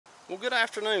Well, good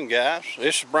afternoon, guys.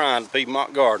 This is Brian, the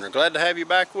Piedmont Gardener. Glad to have you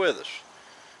back with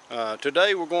us.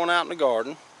 Today we're going out in the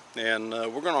garden and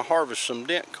we're going to harvest some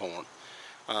dent corn.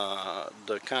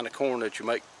 The kind of corn that you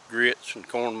make grits and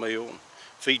cornmeal and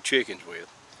feed chickens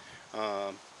with.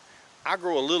 I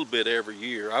grow a little bit every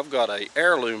year. I've got a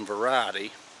heirloom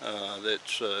variety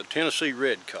that's Tennessee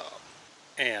red cob.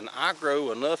 And I grow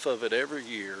enough of it every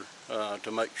year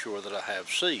to make sure that I have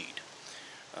seed.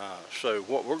 So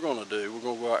what we're going to do, we're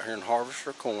going to go out here and harvest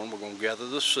our corn. We're going to gather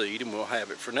the seed and we'll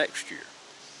have it for next year.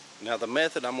 Now the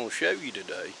method I'm going to show you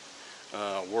today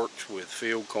works with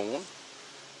field corn.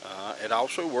 It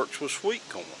also works with sweet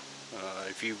corn.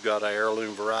 If you've got an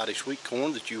heirloom variety sweet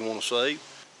corn that you want to save,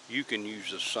 you can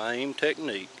use the same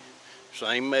technique,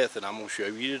 same method I'm going to show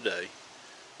you today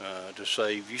to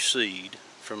save your seed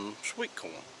from sweet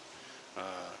corn.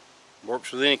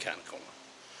 Works with any kind of corn.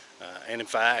 And in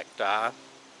fact, I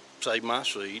save my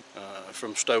seed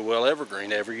from Stowell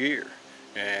Evergreen every year,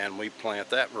 and we plant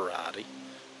that variety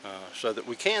so that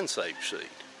we can save seed.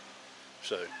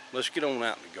 So let's get on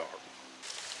out in the garden.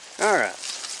 Alright,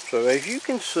 so as you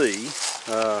can see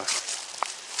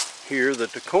here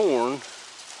that the corn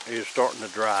is starting to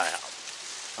dry out.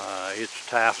 It's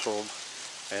tasseled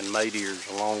and made ears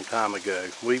a long time ago.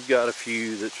 We've got a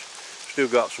few that's still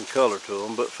got some color to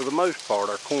them, but for the most part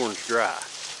our corn's dry.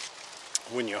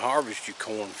 When you harvest your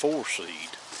corn for seed,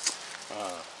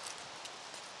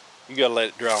 you got to let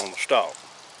it dry on the stalk.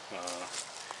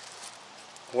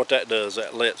 What that does,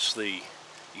 that lets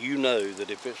you know that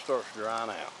if it starts drying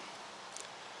out,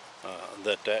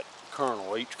 that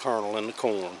kernel, each kernel in the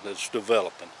corn that's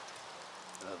developing,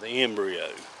 the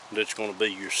embryo that's going to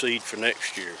be your seed for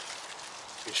next year,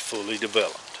 is fully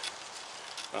developed.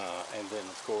 And then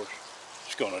of course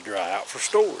it's going to dry out for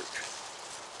storage.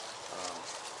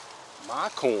 My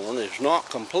corn is not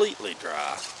completely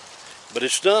dry, but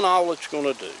it's done all it's going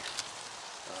to do.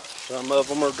 Some of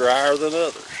them are drier than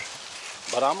others,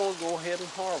 but I'm going to go ahead and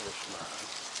harvest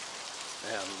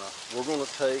mine. And we're going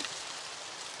to take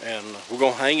and we're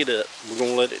going to hang it up. We're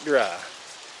going to let it dry,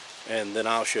 and then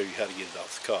I'll show you how to get it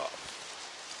off the cob.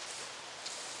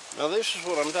 Now this is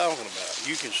what I'm talking about.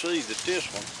 You can see that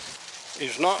this one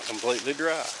is not completely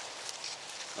dry.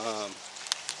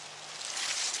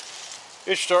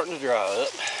 It's starting to dry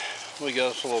up. We got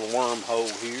us a little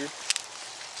wormhole here.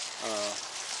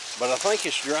 But I think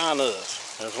it's dry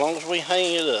enough. As long as we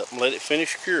hang it up and let it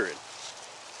finish curing,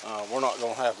 we're not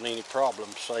going to have any problem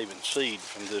saving seed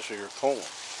from this here corn.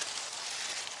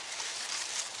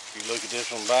 If you look at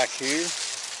this one back here,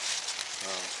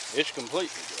 it's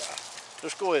completely dry.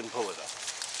 Just go ahead and pull it off.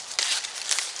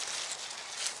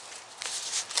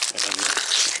 And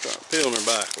start peeling her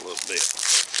back a little bit.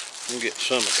 We'll get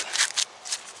some of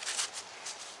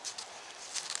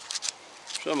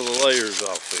the layers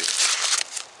off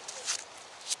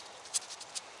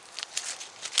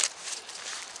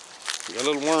here. Got a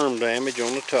little worm damage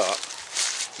on the top.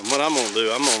 And what I'm gonna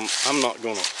do, I'm not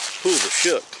gonna pull the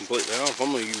shuck completely off.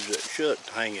 I'm gonna use that shuck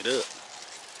to hang it up.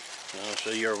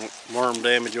 See your worm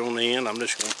damage on the end. I'm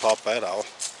just gonna pop that off.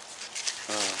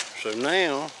 So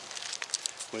now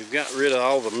we've got rid of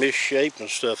all the misshapen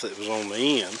stuff that was on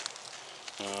the end,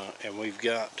 and we've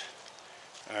got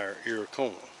our ear of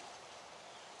corn.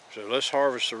 So let's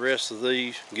harvest the rest of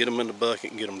these, get them in the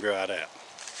bucket and get them dried out.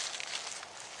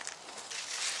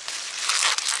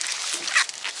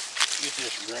 Get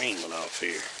this green one off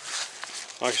here.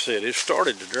 Like I said, it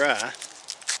started to dry.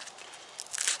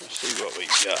 Let's see what we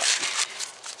got.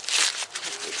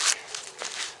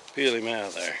 Peel him out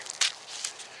of there.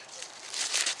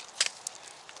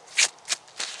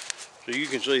 So you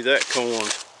can see that corn,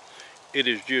 it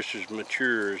is just as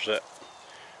mature as that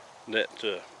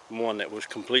one that was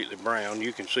completely brown.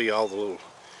 You can see all the little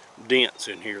dents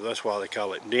in here. That's why they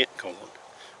call it dent corn.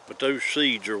 But those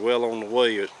seeds are well on the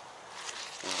way.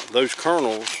 Those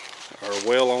kernels are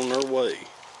well on their way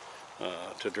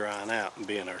to drying out and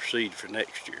being our seed for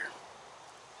next year.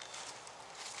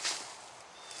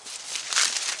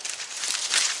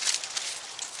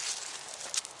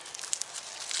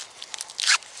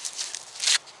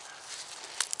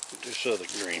 Put this other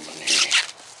green one here.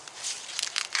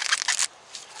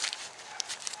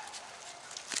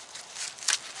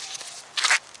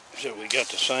 So we got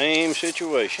the same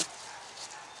situation.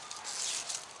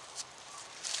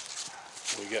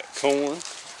 We got corn.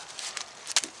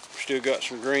 Still got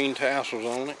some green tassels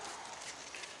on it.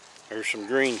 There's some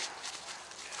green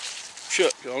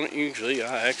shuck on it. You can see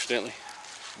I accidentally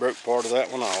broke part of that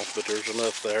one off, but there's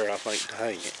enough there I think to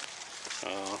hang it.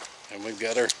 And we've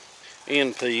got our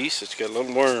end piece. It's got a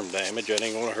little worm damage. That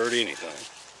ain't going to hurt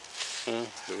anything.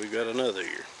 So we've got another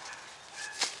here.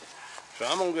 So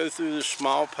I'm gonna go through this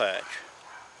small patch.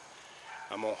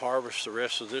 I'm gonna harvest the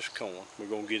rest of this corn. We're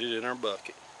gonna get it in our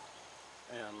bucket.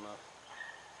 And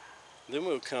then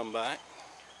we'll come back.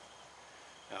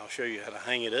 I'll show you how to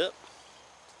hang it up.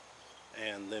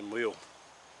 And then we'll,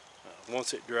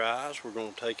 once it dries, we're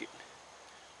gonna take it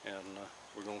and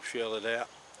we're gonna shell it out.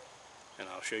 And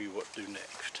I'll show you what to do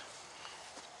next.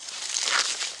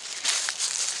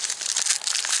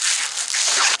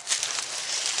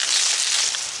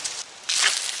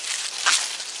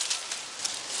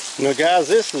 Now guys,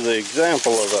 this is an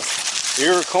example of a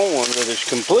ear of corn that is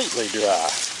completely dry.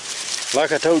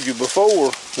 Like I told you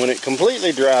before, when it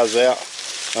completely dries out,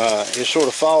 it sort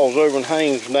of falls over and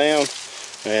hangs down,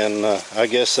 and I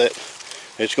guess that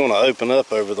it's going to open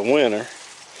up over the winter,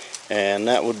 and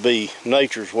that would be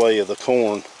nature's way of the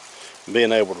corn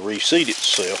being able to reseed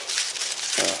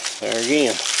itself. There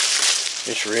again,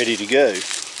 it's ready to go.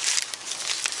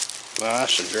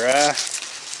 Nice and dry.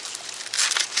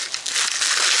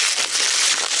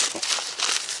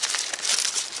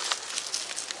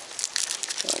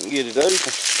 I can get it open.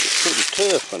 It's pretty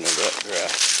tough when they're that dry.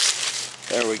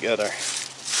 There we got our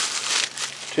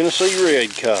Tennessee red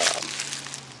cob.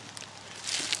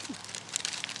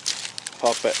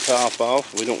 Pop that top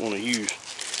off. We don't want to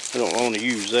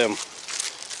use them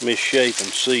misshapen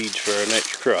seeds for our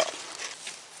next crop.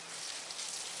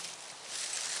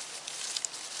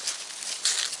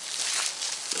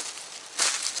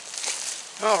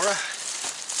 All right,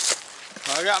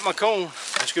 I got my corn.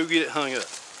 Let's go get it hung up.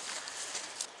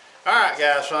 All right,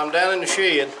 guys, so I'm down in the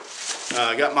shed.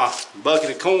 I got my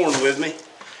bucket of corn with me.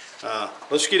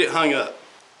 Let's get it hung up.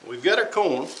 We've got our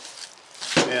corn,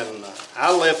 and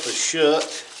I left the shuck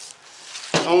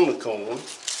on the corn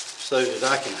so that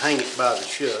I can hang it by the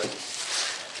shuck.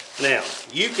 Now,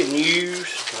 you can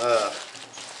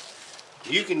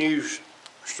use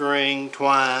string,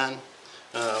 twine,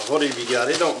 whatever you got.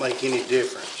 It don't make any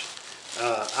difference.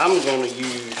 I'm going to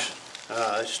use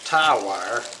this tie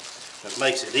wire. That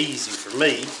makes it easy for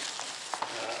me.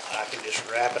 I can just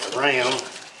wrap it around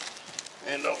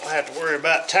and don't have to worry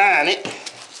about tying it.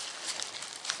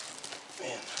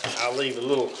 And I'll leave a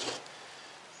little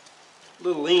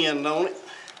end on it.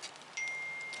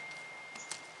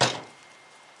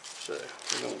 So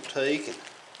we're going to take and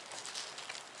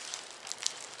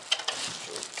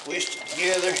sort of twist it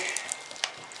together.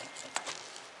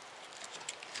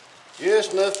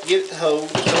 Just enough to get it to hold.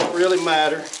 It don't really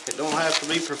matter. It don't have to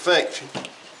be perfection.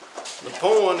 The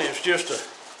point is just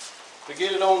to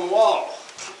get it on the wall.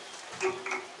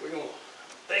 We're going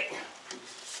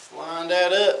to line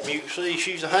that up. You can see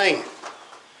she's a hanger.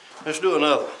 Let's do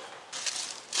another one.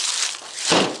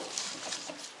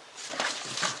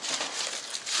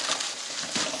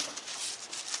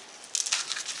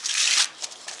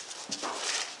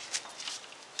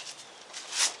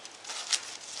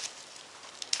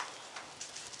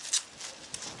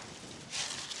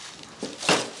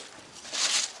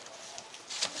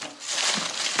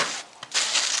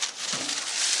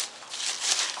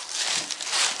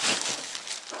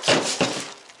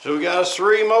 So we got us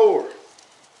 3 more.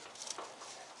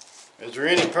 Is there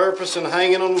any purpose in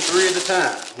hanging on them 3 at a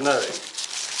time? No.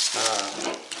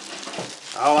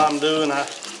 All I'm doing, I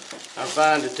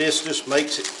find that this just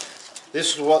makes it,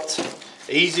 this is what's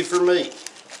easy for me.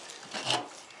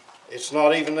 It's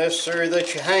not even necessary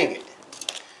that you hang it.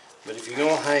 But if you're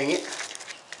going to hang it,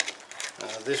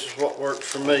 this is what works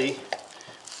for me.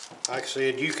 Like I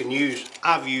said, you can use,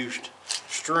 I've used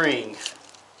string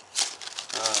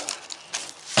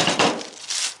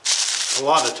a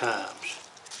lot of times.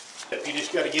 You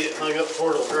just got to get it hung up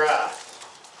before it'll dry.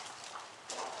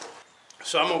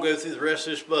 So I'm going to go through the rest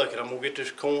of this bucket. I'm going to get this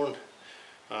corn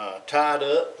tied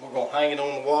up. We're going to hang it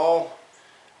on the wall,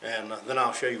 and then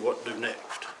I'll show you what to do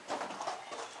next.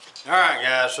 Alright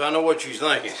guys, so I know what you're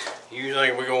thinking. You're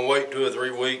thinking we're going to wait 2 or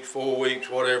 3 weeks, 4 weeks,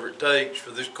 whatever it takes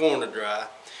for this corn to dry,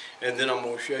 and then I'm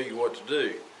going to show you what to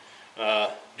do.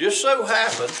 Just so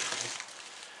happened,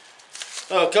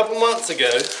 a couple months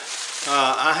ago,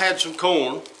 I had some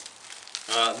corn.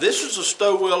 This is a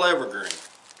Stowell Evergreen.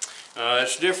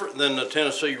 It's different than the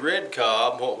Tennessee red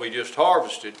cob, what we just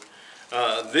harvested.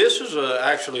 This is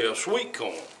actually a sweet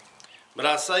corn, but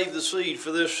I saved the seed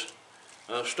for this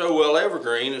Stowell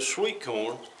Evergreen as sweet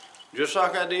corn, just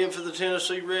like I did for the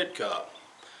Tennessee red cob.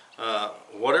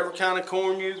 Whatever kind of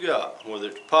corn you got, whether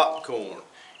it's popcorn,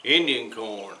 Indian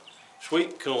corn,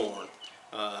 sweet corn,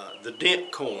 the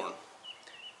dent corn,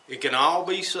 it can all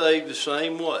be saved the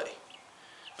same way.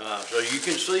 So you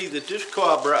can see that this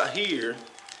cob right here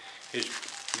has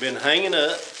been hanging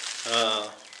up,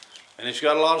 and it's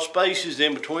got a lot of spaces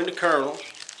in between the kernels,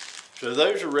 so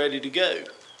those are ready to go.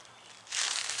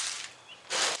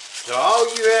 So all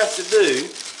you have to do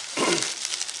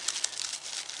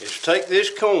is take this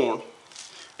corn,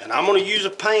 and I'm going to use a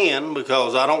pan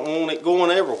because I don't want it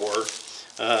going everywhere,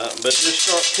 but just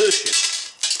start pushing.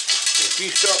 If you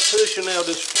start pushing, they'll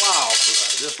just fly off of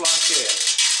there, just like that.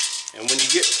 And when you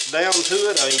get down to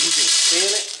it, I mean, you can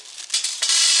spin it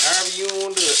however you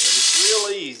want to do it, but it's real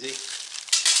easy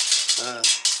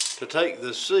to take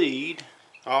the seed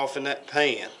off in that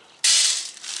pan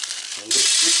and just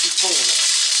stick your corn out.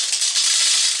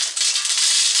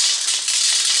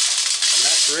 And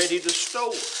that's ready to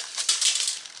store.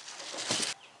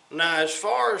 Now, as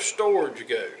far as storage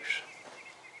goes,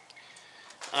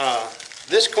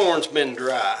 this corn's been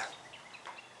dry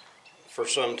for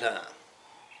some time.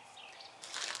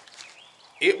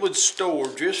 It would store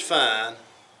just fine.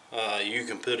 You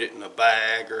can put it in a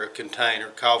bag or a container,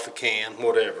 coffee can,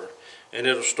 whatever, and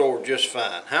it'll store just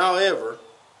fine. However,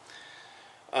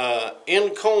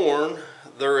 in corn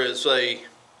there's a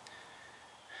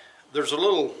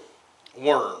little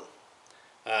worm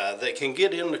that can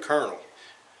get in the kernel.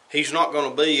 He's not going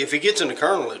to be, if he gets in the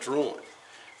kernel, it's ruined.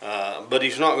 But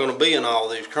he's not going to be in all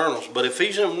these kernels. But if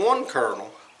he's in one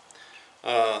kernel,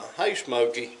 hey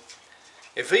Smokey,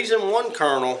 if he's in one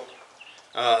kernel,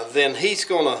 then he's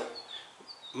going to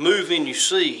move in your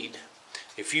seed.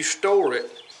 If you store it,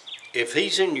 if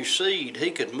he's in your seed,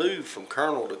 he could move from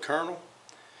kernel to kernel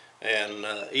and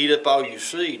eat up all your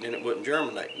seed, and it wouldn't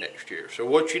germinate next year. So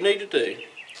what you need to do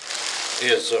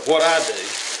is, what I do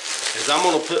is I'm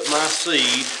going to put my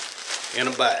seed in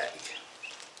a bag.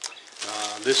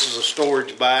 This is a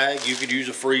storage bag. You could use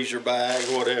a freezer bag,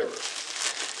 whatever.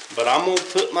 But I'm going to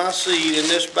put my seed in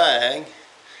this bag.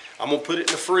 I'm going to put it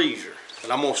in the freezer,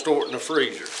 and I'm going to store it in the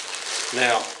freezer.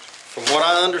 Now, from what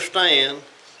I understand,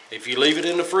 if you leave it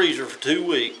in the freezer for 2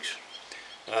 weeks,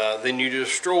 then you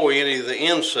destroy any of the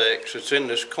insects that's in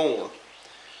this corn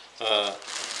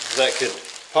that could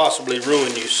possibly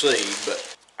ruin your seed.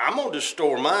 But I'm going to just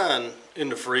store mine in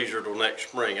the freezer till next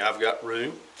spring. I've got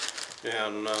room,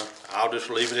 and I'll just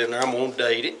leave it in there. I'm going to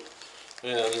date it,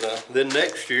 and then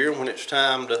next year when it's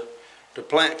time to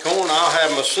plant corn, I'll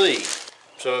have my seed.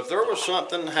 So if there was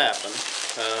something that happened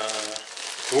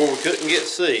where we couldn't get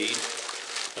seed,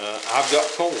 I've got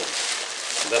corn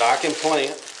that I can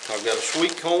plant. I've got a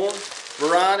sweet corn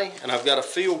variety, and I've got a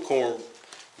field corn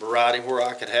variety where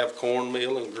I could have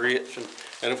cornmeal and grits,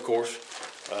 and of course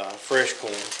fresh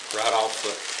corn right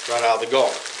out of the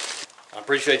garden. I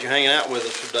appreciate you hanging out with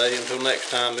us today. Until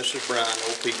next time, this is Brian,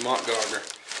 Old Piedmont Gardener.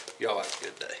 Y'all have a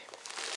good day.